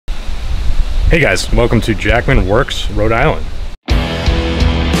Hey guys, welcome to Jackman Works, Rhode Island.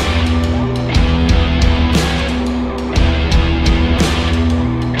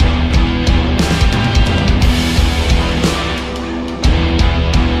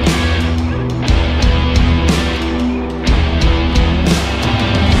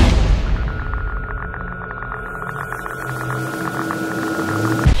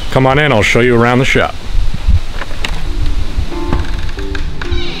 Come on in, I'll show you around the shop.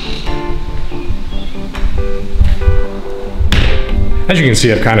 As you can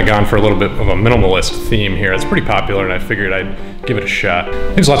see, I've kind of gone for a little bit of a minimalist theme here. It's pretty popular and I figured I'd give it a shot.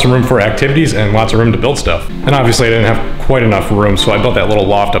 There's lots of room for activities and lots of room to build stuff. And obviously I didn't have quite enough room, so I built that little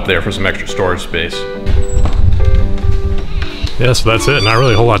loft up there for some extra storage space. Yeah, so that's it. Not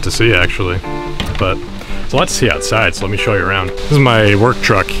really a whole lot to see actually, but there's a lot to see outside, so let me show you around. This is my work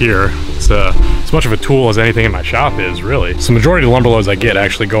truck here. It's as much of a tool as anything in my shop is, really. So the majority of the lumber loads I get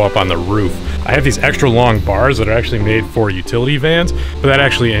actually go up on the roof. I have these extra long bars that are actually made for utility vans, but that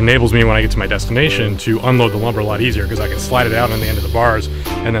actually enables me when I get to my destination to unload the lumber a lot easier because I can slide it out on the end of the bars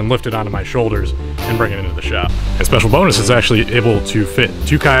and then lift it onto my shoulders and bring it into the shop. And special bonus, it's actually able to fit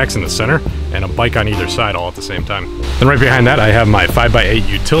 2 kayaks in the center and a bike on either side all at the same time. Then right behind that I have my 5x8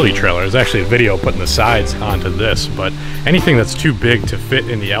 utility trailer. There's actually a video putting the sides onto this, but anything that's too big to fit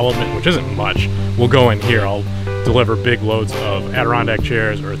in the element, which isn't much, will go in here. I'll deliver big loads of Adirondack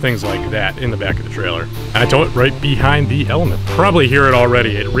chairs or things like that in the back of the trailer. And I tow it right behind the element. Probably hear it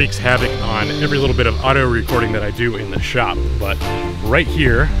already. It wreaks havoc on every little bit of audio recording that I do in the shop. But right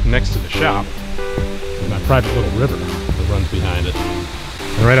here, next to the shop, is my private little river that runs behind it.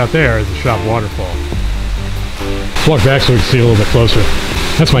 And right out there is the shop waterfall. Let's walk back so we can see a little bit closer.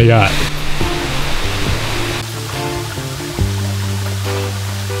 That's my yacht.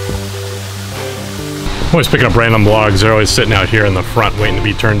 I'm always picking up random logs. They're always sitting out here in the front waiting to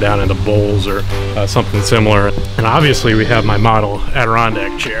be turned down into bowls or something similar. And obviously we have my model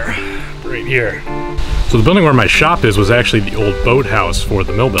Adirondack chair right here. So the building where my shop is was actually the old boathouse for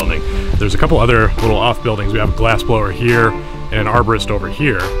the mill building. There's a couple other little off buildings. We have a glass blower here and an arborist over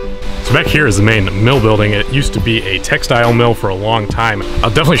here. So back here is the main mill building. It used to be a textile mill for a long time. I'll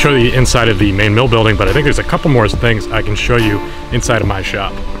definitely show you the inside of the main mill building, but I think there's a couple more things I can show you inside of my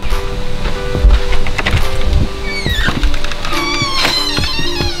shop.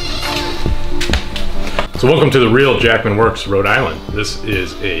 So welcome to the real Jackman Works, Rhode Island. This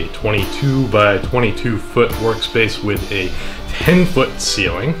is a 22 by 22 foot workspace with a 10-foot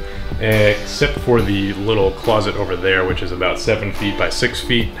ceiling, except for the little closet over there, which is about 7 feet by 6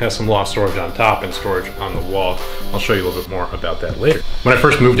 feet. Has some loft storage on top and storage on the wall. I'll show you a little bit more about that later. When I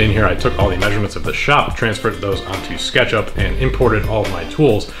first moved in here, I took all the measurements of the shop, transferred those onto SketchUp, and imported all of my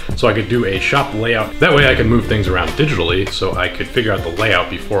tools so I could do a shop layout. That way I could move things around digitally so I could figure out the layout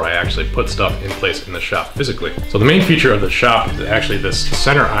before I actually put stuff in place in the shop physically. So the main feature of the shop is actually this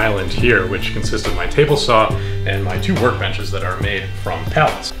center island here, which consists of my table saw and my 2 workbenches that are made from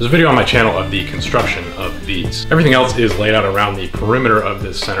pallets. There's a video on my channel of the construction of these. Everything else is laid out around the perimeter of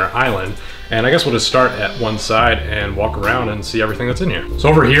this center island. And I guess we'll just start at one side and walk around and see everything that's in here. So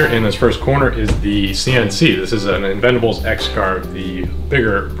over here in this first corner is the CNC. This is an Invendables X-Carve, the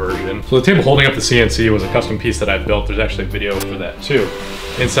bigger version. So the table holding up the CNC was a custom piece that I built. There's actually a video for that too.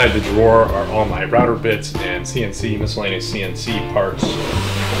 Inside the drawer are all my router bits and CNC, miscellaneous CNC parts.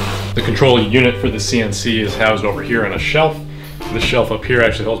 The control unit for the CNC is housed over here on a shelf. This shelf up here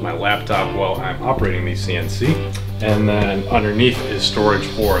actually holds my laptop while I'm operating the CNC. And then underneath is storage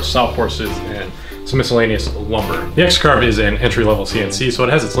for saw horses and some miscellaneous lumber. The X-Carve is an entry-level CNC, so it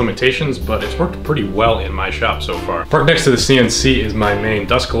has its limitations, but it's worked pretty well in my shop so far. Parked next to the CNC is my main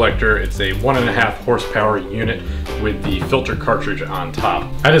dust collector. It's a 1.5 horsepower unit with the filter cartridge on top.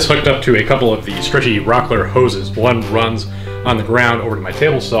 I have this hooked up to a couple of the stretchy Rockler hoses. One runs on the ground over to my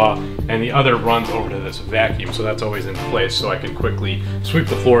table saw, and the other runs over to this vacuum, so that's always in place so I can quickly sweep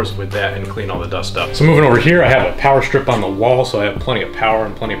the floors with that and clean all the dust up. So moving over here, I have a power strip on the wall, so I have plenty of power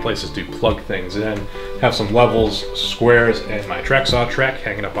and plenty of places to plug things in. Have some levels, squares, and my track saw track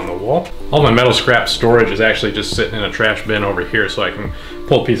hanging up on the wall. All my metal scrap storage is actually just sitting in a trash bin over here so I can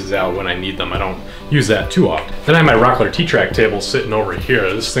pull pieces out when I need them. I don't use that too often. Then I have my Rockler T-Track table sitting over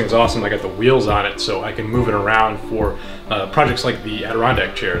here. This thing's awesome. I got the wheels on it so I can move it around for projects like the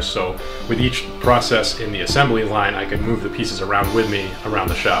Adirondack chairs. So with each process in the assembly line, I can move the pieces around with me around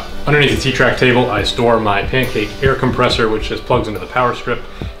the shop. Underneath the T-Track table, I store my Pancake air compressor, which just plugs into the power strip.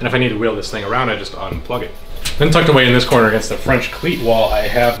 And if I need to wheel this thing around, I just unplug it. Then tucked away in this corner against the French cleat wall, I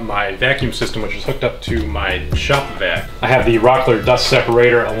have my vacuum system, which is hooked up to my shop vac. I have the Rockler dust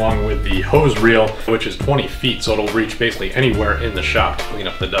separator along with the hose reel, which is 20 feet, so it'll reach basically anywhere in the shop to clean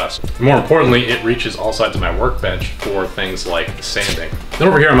up the dust. More importantly, it reaches all sides of my workbench for things like sanding. Then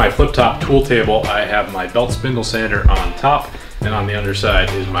over here on my flip-top tool table, I have my belt spindle sander on top, and on the underside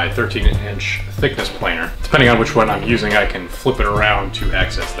is my 13-inch thickness planer. Depending on which one I'm using, I can flip it around to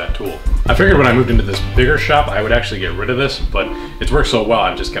access that tool. I figured when I moved into this bigger shop, I would actually get rid of this, but it's worked so well,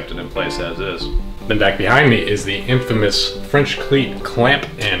 I've just kept it in place as is. Then back behind me is the infamous French cleat clamp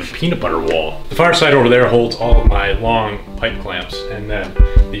and peanut butter wall. The far side over there holds all of my long pipe clamps, and then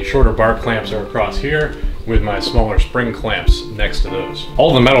the shorter bar clamps are across here, with my smaller spring clamps next to those.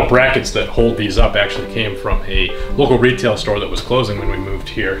 All the metal brackets that hold these up actually came from a local retail store that was closing when we moved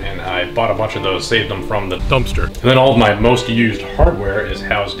here, and I bought a bunch of those, saved them from the dumpster. And then all of my most used hardware is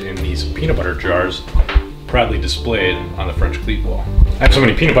housed in these peanut butter jars, proudly displayed on the French cleat wall. I have so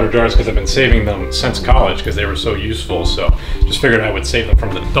many peanut butter jars because I've been saving them since college because they were so useful, so just figured I would save them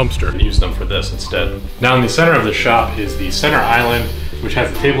from the dumpster and use them for this instead. Now in the center of the shop is the center island, which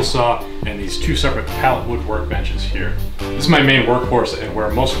has the table saw and these two separate pallet wood workbenches here. This is my main workhorse and where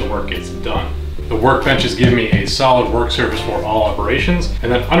most of the work gets done. The workbenches give me a solid work surface for all operations,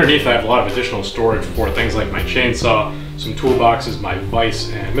 and then underneath I have a lot of additional storage for things like my chainsaw, some toolboxes, my vise,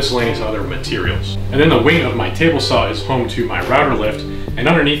 and miscellaneous other materials. And then the wing of my table saw is home to my router lift, and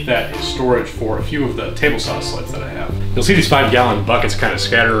underneath that is storage for a few of the table saw sleds that I have. You'll see these 5-gallon buckets kind of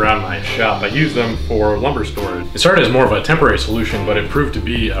scattered around my shop. I use them for lumber storage. It started as more of a temporary solution, but it proved to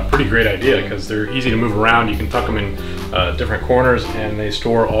be a pretty great idea because they're easy to move around. You can tuck them in different corners, and they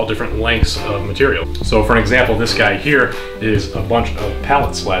store all different lengths of material. So for an example, this guy here is a bunch of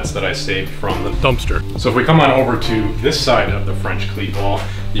pallet slats that I saved from the dumpster. So if we come on over to this side of the French cleat wall,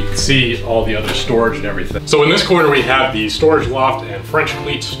 you can see all the other storage and everything. So in this corner we have the storage loft and French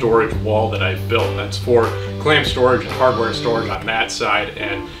cleat storage wall that I built. That's for clamp storage and hardware storage on that side.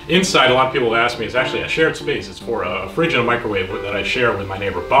 And inside, a lot of people ask me, it's actually a shared space. It's for a fridge and a microwave that I share with my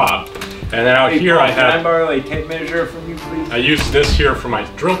neighbor Bob. And then out here I have... Can I borrow a tape measure from you, please? I used this here for my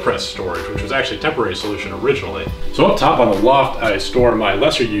drill press storage, which was actually a temporary solution originally. So up top on the loft, I store my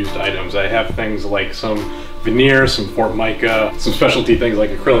lesser used items. I have things like some veneer, some Formica, some specialty things like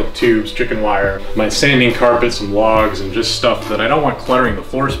acrylic tubes, chicken wire, my sanding carpet, some logs, and just stuff that I don't want cluttering the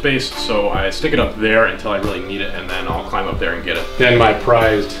floor space, so I stick it up there until I really need it, and then I'll climb up there and get it. Then my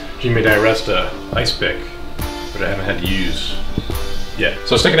prized Jime Di Resta ice pick, which I haven't had to use yet.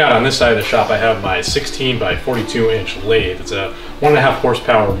 So sticking out on this side of the shop, I have my 16 by 42 inch lathe. It's a 1.5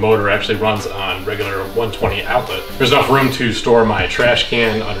 horsepower motor, actually runs on regular 120 outlet. There's enough room to store my trash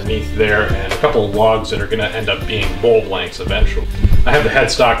can underneath there and a couple of logs that are gonna end up being bowl blanks eventually. I have the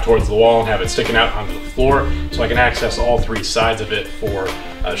headstock towards the wall and have it sticking out onto the floor so I can access all three sides of it for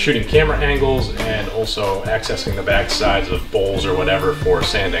shooting camera angles and also accessing the back sides of bowls or whatever for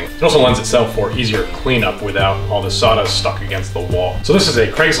sanding. It also lends itself for easier cleanup without all the sawdust stuck against the wall. So this is a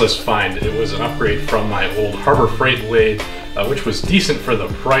Craigslist find. It was an upgrade from my old Harbor Freight lathe, which was decent for the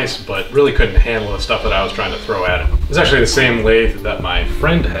price, but really couldn't handle the stuff that I was trying to throw at it. It's actually the same lathe that my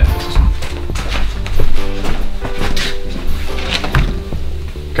friend has.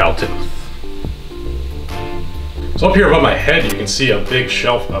 Calton. So up here above my head, you can see a big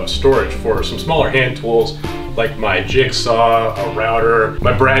shelf of storage for some smaller hand tools like my jigsaw, a router,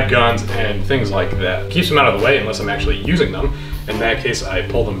 my brad guns, and things like that. It keeps them out of the way unless I'm actually using them. In that case, I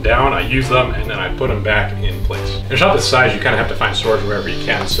pull them down, I use them, and then I put them back in place. In a shop this size, you kind of have to find storage wherever you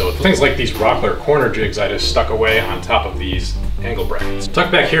can, so things like these Rockler corner jigs I just stuck away on top of these angle brackets.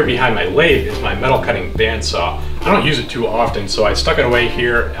 Tucked back here behind my lathe is my metal cutting bandsaw. I don't use it too often, so I stuck it away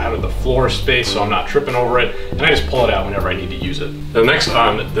here out of the floor space so I'm not tripping over it, and I just pull it out whenever I need to use it. The next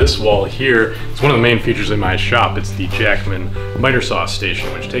on this wall here is one of the main features in my shop. It's the Jackman miter saw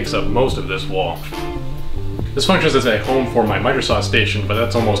station, which takes up most of this wall. This functions as a home for my miter saw station, but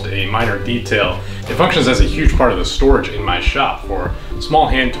that's almost a minor detail. It functions as a huge part of the storage in my shop for small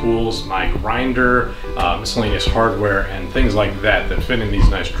hand tools, my grinder, miscellaneous hardware, and things like that that fit in these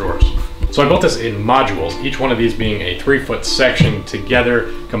nice drawers. So I built this in modules, each one of these being a 3-foot section. Together,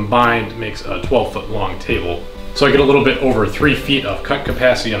 combined, makes a 12-foot long table. So I get a little bit over 3 feet of cut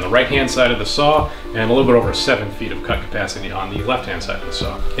capacity on the right-hand side of the saw, and a little bit over 7 feet of cut capacity on the left-hand side of the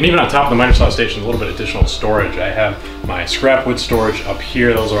saw. And even on top of the miter saw station, a little bit additional storage. I have my scrap wood storage up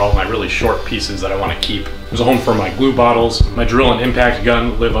here. Those are all my really short pieces that I want to keep. There's a home for my glue bottles. My drill and impact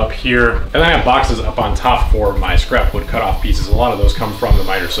gun live up here. And then I have boxes up on top for my scrap wood cutoff pieces. A lot of those come from the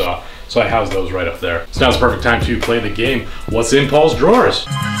miter saw, so I house those right up there. So now's the perfect time to play the game, What's in Paul's Drawers?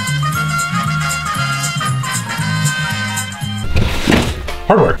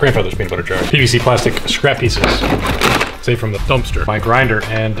 Hardware, grandfather's peanut butter jar. PVC plastic scrap pieces, saved from the dumpster. My grinder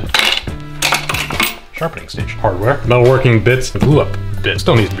and sharpening station. Hardware, metalworking bits, glue up bits,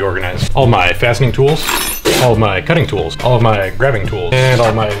 still needs to be organized. All my fastening tools, all of my cutting tools, all of my grabbing tools, and all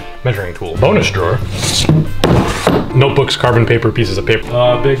of my measuring tools. Bonus drawer, notebooks, carbon paper, pieces of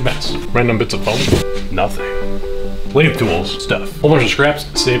paper, big mess. Random bits of foam, nothing. Lathe tools, stuff. Whole bunch of scraps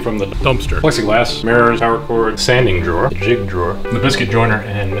saved from the dumpster. Plexiglass, mirrors, power cord, sanding drawer, jig drawer, the biscuit joiner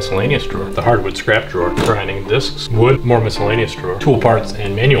and miscellaneous drawer, the hardwood scrap drawer, grinding discs, wood, more miscellaneous drawer, tool parts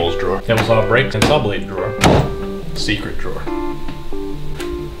and manuals drawer, table saw brakes and saw blade drawer, secret drawer.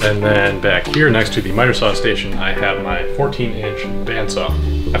 And then back here next to the miter saw station, I have my 14-inch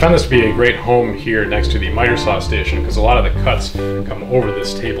bandsaw. I found this to be a great home here next to the miter saw station because a lot of the cuts come over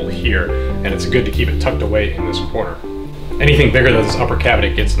this table here, and it's good to keep it tucked away in this corner. Anything bigger that this upper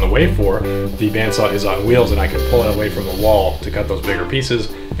cabinet gets in the way for, the bandsaw is on wheels and I can pull it away from the wall to cut those bigger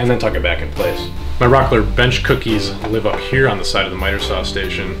pieces and then tuck it back in place. My Rockler bench cookies live up here on the side of the miter saw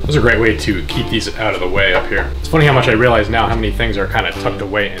station. Those are a great way to keep these out of the way up here. It's funny how much I realize now how many things are kind of tucked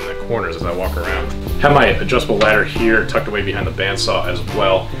away in the corners as I walk around. Have my adjustable ladder here tucked away behind the bandsaw as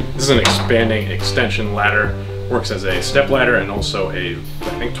well. This is an expanding extension ladder. Works as a step ladder and also a,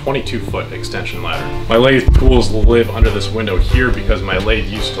 I think, 22-foot extension ladder. My lathe tools live under this window here because my lathe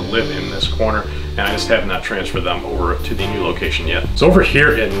used to live in this corner and I just have not transferred them over to the new location yet. So over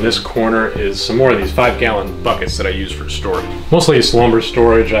here in this corner is some more of these 5-gallon buckets that I use for storage. Mostly it's lumber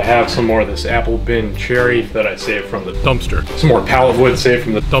storage. I have some more of this apple bin cherry that I saved from the dumpster. Some more pallet wood saved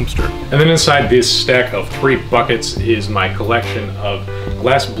from the dumpster. And then inside this stack of 3 buckets is my collection of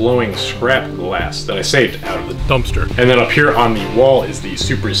glass blowing scrap glass that I saved out of the dumpster. And then up here on the wall is the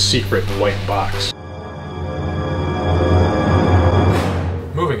super secret white box.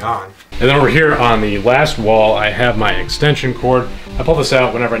 Moving on. And then over here on the last wall, I have my extension cord. I pull this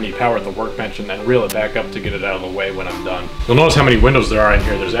out whenever I need power at the workbench and then reel it back up to get it out of the way when I'm done. You'll notice how many windows there are in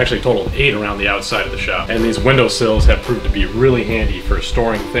here. There's actually a total of 8 around the outside of the shop. And these window sills have proved to be really handy for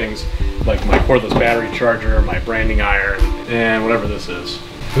storing things like my cordless battery charger, my branding iron, and whatever this is.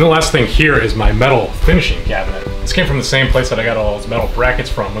 And the last thing here is my metal finishing cabinet. This came from the same place that I got all those metal brackets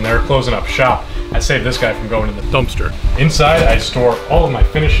from. When they were closing up shop, I saved this guy from going in the dumpster. Inside, I store all of my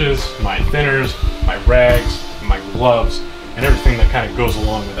finishes, my thinners, my rags, my gloves, and everything that kind of goes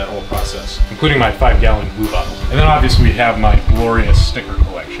along with that whole process, including my 5-gallon glue bottle. And then obviously we have my glorious sticker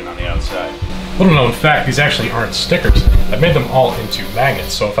collection on the outside. Little known fact, these actually aren't stickers. I've made them all into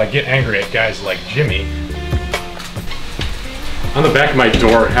magnets, so if I get angry at guys like Jimmy, on the back of my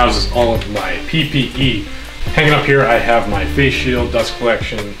door houses all of my PPE. Hanging up here I have my face shield, dust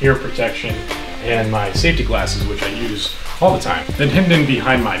collection, ear protection, and my safety glasses, which I use all the time. Then hidden in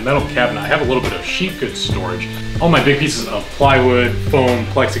behind my metal cabinet, I have a little bit of sheet goods storage. All my big pieces of plywood, foam,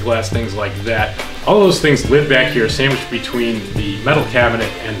 plexiglass, things like that. All those things live back here, sandwiched between the metal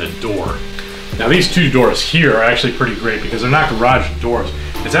cabinet and the door. Now these 2 doors here are actually pretty great because they're not garage doors.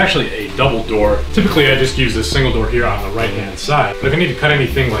 It's actually a double door. Typically I just use this single door here on the right hand side. But if I need to cut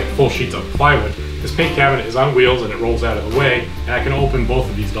anything like full sheets of plywood, this paint cabinet is on wheels and it rolls out of the way, and I can open both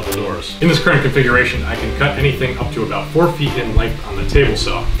of these double doors. In this current configuration, I can cut anything up to about 4 feet in length on the table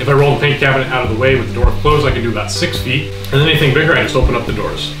saw. If I roll the paint cabinet out of the way with the door closed, I can do about 6 feet, and then anything bigger, I just open up the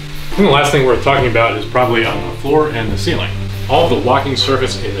doors. And the last thing worth talking about is probably on the floor and the ceiling. All of the walking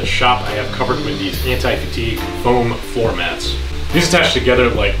surface in the shop I have covered with these anti-fatigue foam floor mats. These attach together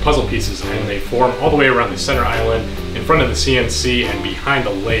like puzzle pieces and they form all the way around the center island, in front of the CNC, and behind the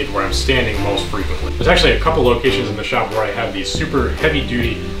lathe where I'm standing most frequently. There's actually a couple locations in the shop where I have these super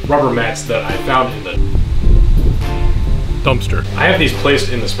heavy-duty rubber mats that I found in the dumpster. I have these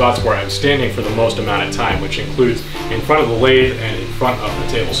placed in the spots where I'm standing for the most amount of time, which includes in front of the lathe and in front of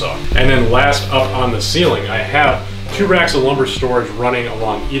the table saw. And then last, up on the ceiling, I have 2 racks of lumber storage running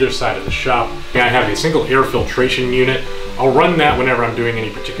along either side of the shop. I have a single air filtration unit. I'll run that whenever I'm doing any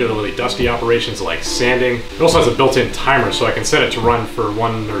particularly dusty operations like sanding. It also has a built-in timer, so I can set it to run for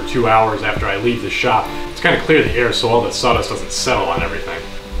 1 or 2 hours after I leave the shop. It's kind of clear the air so all that sawdust doesn't settle on everything.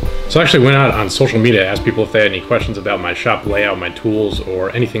 So I actually went out on social media to ask people if they had any questions about my shop layout, my tools,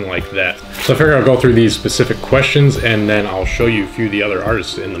 or anything like that. So I figured I'll go through these specific questions and then I'll show you a few of the other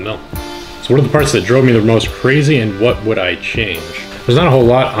artists in the mill. So what are the parts that drove me the most crazy and what would I change? There's There's not a whole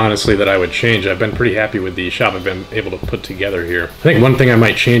lot, honestly, that I would change. I've been pretty happy with the shop I've been able to put together here. I think one thing I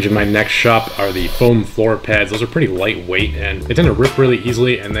might change in my next shop are the foam floor pads. Those are pretty lightweight and they tend to rip really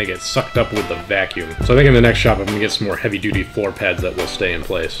easily and they get sucked up with the vacuum. So I think in the next shop I'm gonna get some more heavy-duty floor pads that will stay in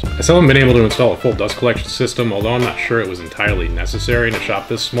place. I still haven't been able to install a full dust collection system, although I'm not sure it was entirely necessary in a shop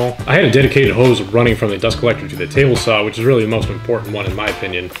this small. I had a dedicated hose running from the dust collector to the table saw, which is really the most important one in my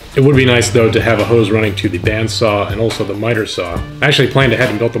opinion. It would be nice though to have a hose running to the bandsaw and also the miter saw. I actually planned ahead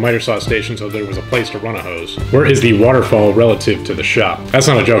and built the miter saw station so there was a place to run a hose. Where is the waterfall relative to the shop? That's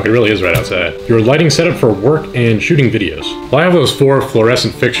not a joke, it really is right outside. Your lighting setup for work and shooting videos. Well, I have those 4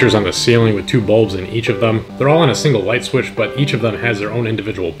 fluorescent fixtures on the ceiling with 2 bulbs in each of them. They're all on a single light switch, but each of them has their own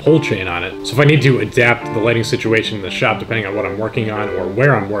individual pole chain on it. So if I need to adapt the lighting situation in the shop depending on what I'm working on or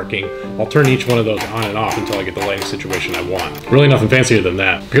where I'm working, I'll turn each one of those on and off until I get the lighting situation I want. Really nothing fancier than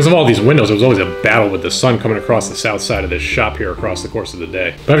that. Because of all these windows, it was always a battle with the sun coming across the south side of this shop here across the course of the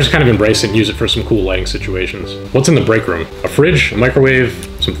day. But I've just kind of embraced it and used it for some cool lighting situations. What's in the break room? A fridge, a microwave,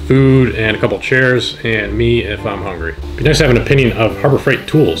 some food, and a couple chairs, and me if I'm hungry. It'd be nice to have an opinion of Harbor Freight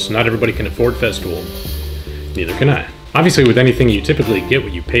tools. Not everybody can afford Festool. Neither can I. Obviously with anything you typically get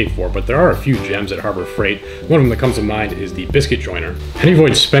what you pay for, but there are a few gems at Harbor Freight. One of them that comes to mind is the biscuit joiner. How do you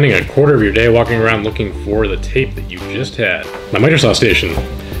avoid spending a quarter of your day walking around looking for the tape that you just had? My miter saw station.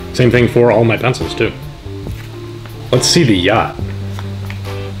 Same thing for all my pencils too. Let's see the yacht.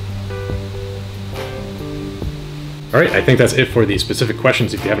 Alright, I think that's it for the specific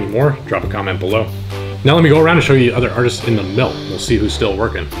questions. If you have any more, drop a comment below. Now let me go around and show you other artists in the mill. We'll see who's still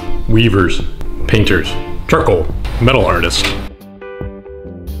working. Weavers, painters, charcoal, metal artist,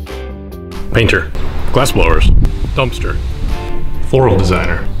 painter, glassblowers, dumpster, floral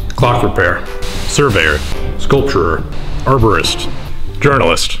designer, clock repair, surveyor, sculpturer, arborist,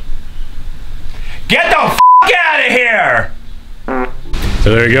 journalist. Get the f*** out of here! So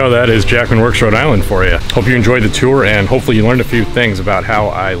there you go, that is Jackman Works Rhode Island for you. Hope you enjoyed the tour and hopefully you learned a few things about how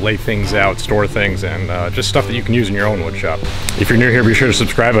I lay things out, store things, and just stuff that you can use in your own wood shop. If you're new here, be sure to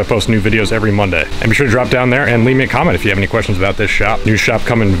subscribe. I post new videos every Monday. And be sure to drop down there and leave me a comment if you have any questions about this shop. New shop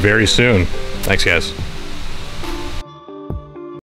coming very soon. Thanks guys.